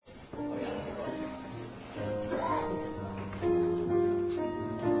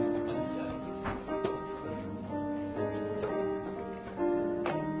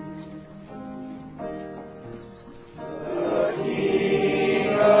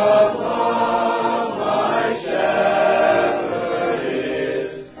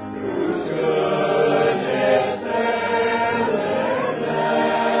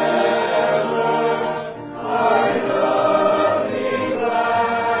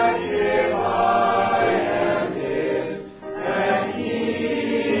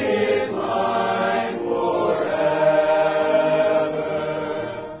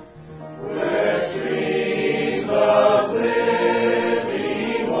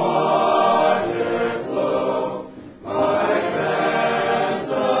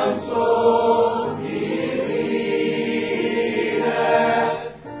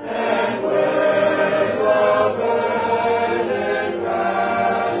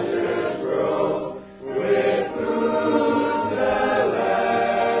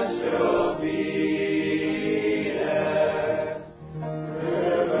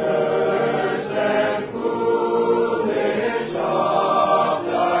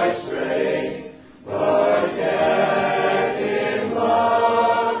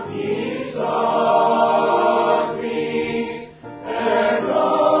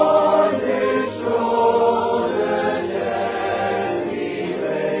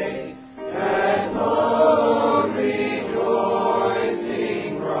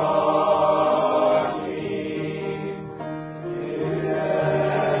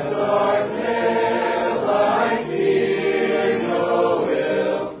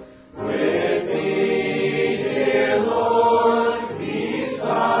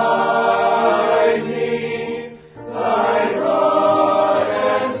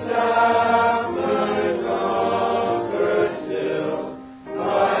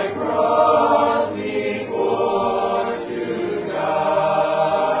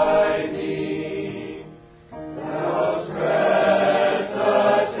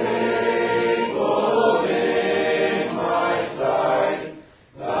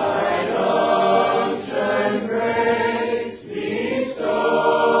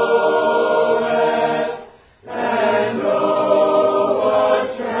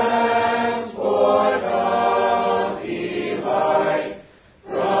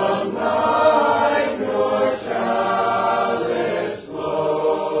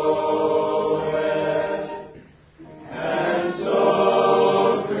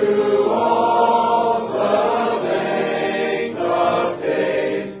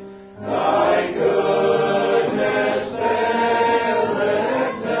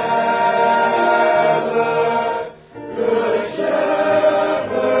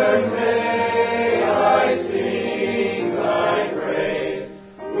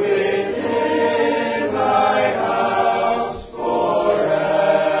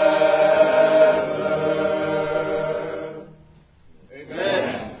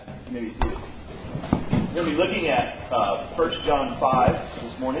5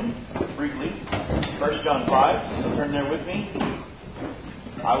 this morning, briefly. 1 John 5, so turn there with me.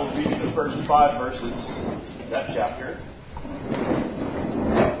 I will read you the first 5 verses of that chapter.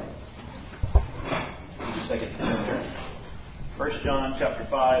 Just a second to turn there. 1 John chapter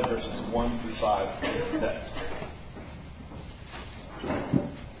 5, verses 1 through 5 is the text.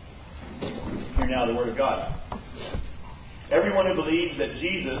 Hear now the word of God. Everyone who believes that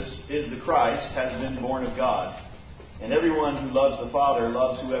Jesus is the Christ has been born of God. And everyone who loves the Father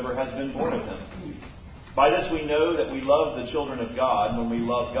loves whoever has been born of him. By this we know that we love the children of God when we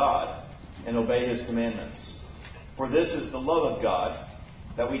love God and obey His commandments. For this is the love of God,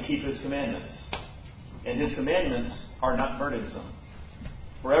 that we keep His commandments. And His commandments are not burdensome.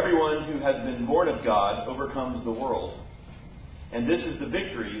 For everyone who has been born of God overcomes the world. And this is the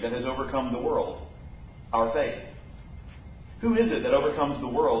victory that has overcome the world, our faith. Who is it that overcomes the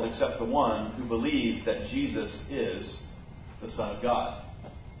world except the one who believes that Jesus is the Son of God?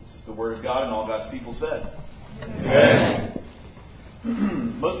 This is the Word of God, and all God's people said. Amen.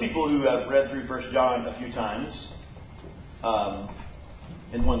 Most people who have read through 1 John a few times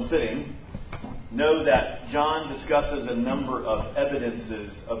in one sitting know that John discusses a number of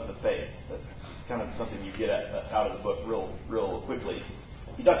evidences of the faith. That's kind of something you get out of the book real quickly.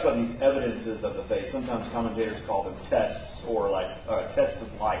 He talks about these evidences of the faith. Sometimes commentators call them tests, or like tests of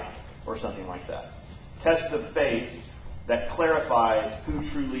life, or something like that. Tests of faith that clarify who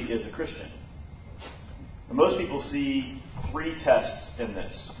truly is a Christian. And most people see 3 tests in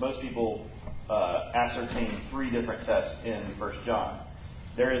this. Most people ascertain 3 different tests in 1 John.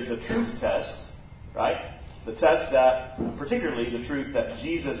 There is the truth test, right? The test that, particularly the truth that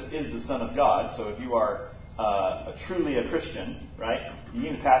Jesus is the Son of God. So if you are truly a Christian, right, you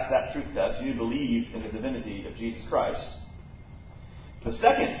need to pass that truth test. You need to believe in the divinity of Jesus Christ. The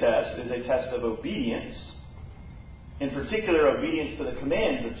second test is a test of obedience, in particular obedience to the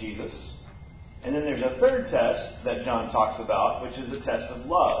commands of Jesus. And then there's a third test that John talks about, which is a test of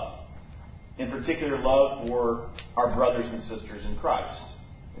love, in particular love for our brothers and sisters in Christ,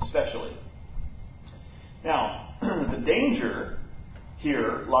 especially. Now, the danger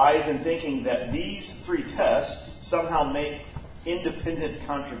here lies in thinking that these 3 tests somehow make independent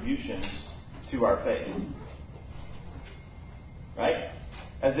contributions to our faith. Right?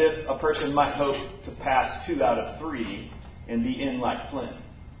 As if a person might hope to pass 2 out of 3 and be in like Flynn.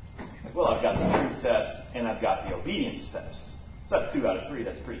 Like, well, I've got the truth test and I've got the obedience test. So that's 2 out of 3.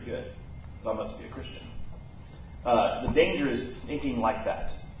 That's pretty good. So I must be a Christian. The danger is thinking like that.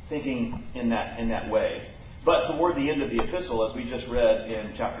 Thinking in that way. But toward the end of the epistle, as we just read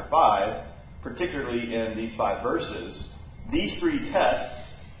in chapter 5, particularly in these 5 verses, these 3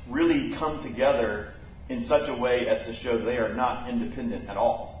 tests really come together in such a way as to show they are not independent at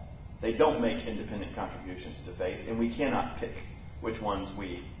all. They don't make independent contributions to faith, and we cannot pick which ones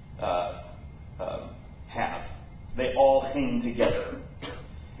we have. They all hang together.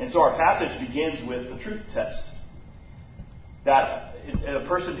 And so our passage begins with the truth test. That a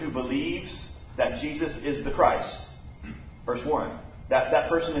person who believes that Jesus is the Christ, verse 1, that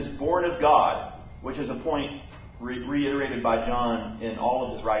person is born of God, which is a point reiterated by John in all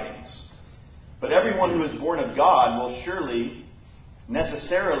of his writings. But everyone who is born of God will surely,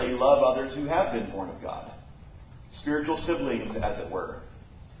 necessarily love others who have been born of God. Spiritual siblings, as it were.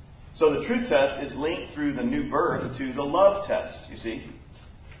 So the truth test is linked through the new birth to the love test, you see.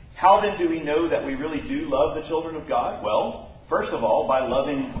 How then do we know that we really do love the children of God? Well, first of all, by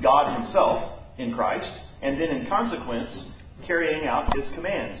loving God Himself in Christ, and then in consequence, carrying out His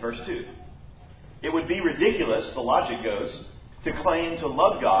commands. Verse 2. It would be ridiculous, the logic goes, to claim to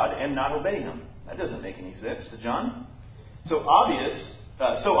love God and not obey Him. That doesn't make any sense to John. So obvious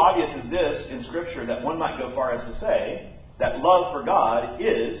is this in Scripture that one might go far as to say that love for God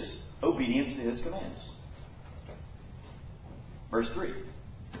is obedience to His commands. Verse 3.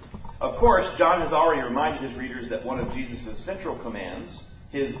 Of course, John has already reminded his readers that one of Jesus' central commands,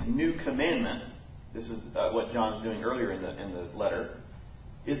 His new commandment, this is what John's doing earlier in the letter,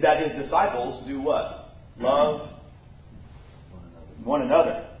 is that His disciples do what? Love one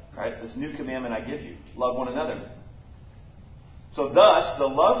another. Right? This new commandment I give you. Love one another. So thus, the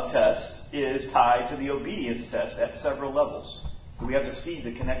love test is tied to the obedience test at several levels. So we have to see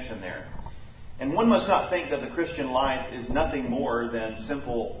the connection there. And one must not think that the Christian life is nothing more than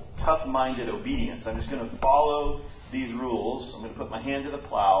simple, tough-minded obedience. I'm just going to follow these rules. I'm going to put my hand to the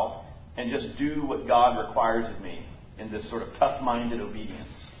plow and just do what God requires of me in this sort of tough-minded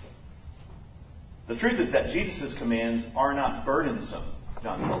obedience. The truth is that Jesus' commands are not burdensome,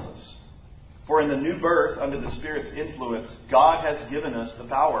 John tells us. For in the new birth, under the Spirit's influence, God has given us the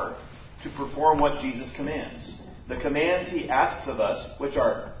power to perform what Jesus commands. the commands He asks of us, which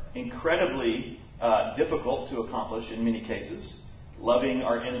are incredibly difficult to accomplish in many cases, loving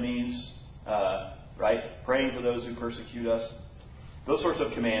our enemies, right? Praying for those who persecute us. Those sorts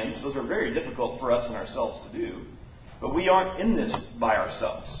of commands, those are very difficult for us and ourselves to do. But we aren't in this by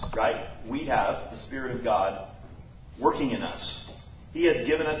ourselves, right? We have the Spirit of God working in us. He has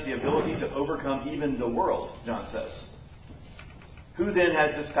given us the ability to overcome even the world, John says. Who then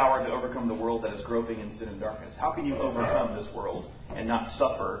has this power to overcome the world that is groping in sin and darkness? How can you overcome this world and not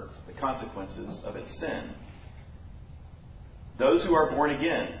suffer the consequences of its sin? Those who are born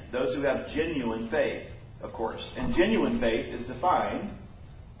again, those who have genuine faith, of course. And genuine faith is defined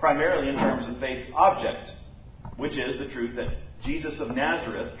primarily in terms of faith's object, which is the truth that Jesus of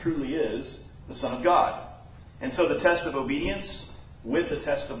Nazareth truly is the Son of God. And so the test of obedience with the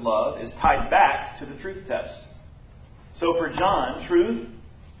test of love is tied back to the truth test. So for John, truth,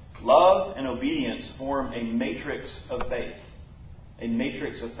 love, and obedience form a matrix of faith. A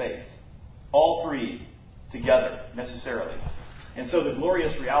matrix of faith. All three together, necessarily. And so the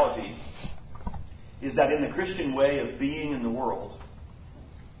glorious reality is that in the Christian way of being in the world,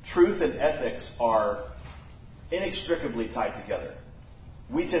 truth and ethics are inextricably tied together.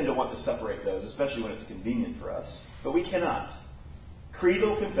 We tend to want to separate those, especially when it's convenient for us. But we cannot.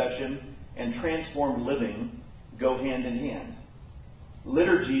 Creedal confession and transformed living go hand in hand.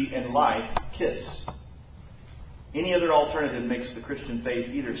 Liturgy and life kiss. Any other alternative makes the Christian faith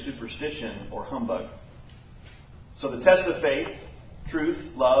either superstition or humbug. So the test of faith, truth,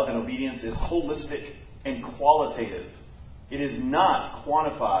 love, and obedience is holistic and qualitative. It is not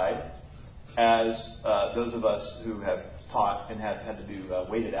quantified as those of us who have taught and have had to do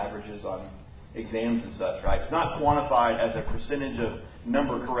weighted averages on exams and such, right? It's not quantified as a percentage of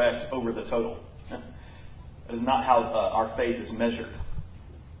number correct over the total. That is not how our faith is measured.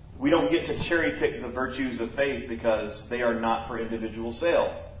 We don't get to cherry pick the virtues of faith because they are not for individual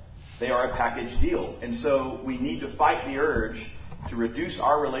sale. They are a package deal. And so we need to fight the urge to reduce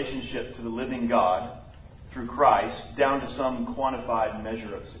our relationship to the living God through Christ down to some quantified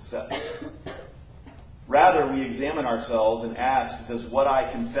measure of success. Rather, we examine ourselves and ask, does what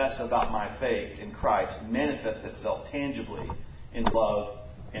I confess about my faith in Christ manifest itself tangibly in love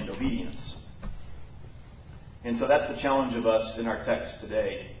and obedience? And so that's the challenge of us in our text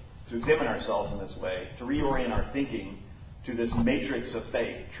today, to examine ourselves in this way, to reorient our thinking to this matrix of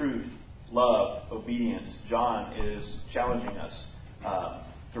faith, truth, love, obedience. John is challenging us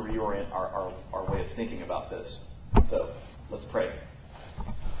to reorient our way of thinking about this. So, let's pray.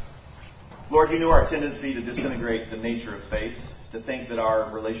 Lord, you know our tendency to disintegrate the nature of faith, to think that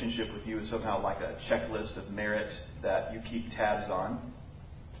our relationship with you is somehow like a checklist of merit that you keep tabs on.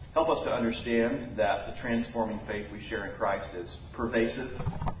 Help us to understand that the transforming faith we share in Christ is pervasive,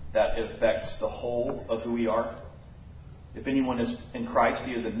 that it affects the whole of who we are. If anyone is in Christ,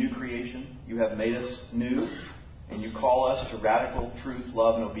 he is a new creation. You have made us new, and you call us to radical truth,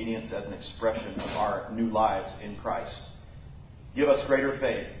 love, and obedience as an expression of our new lives in Christ. Give us greater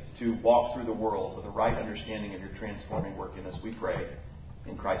faith to walk through the world with a right understanding of your transforming work in us, we pray.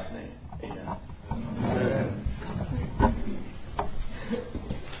 In Christ's name, amen.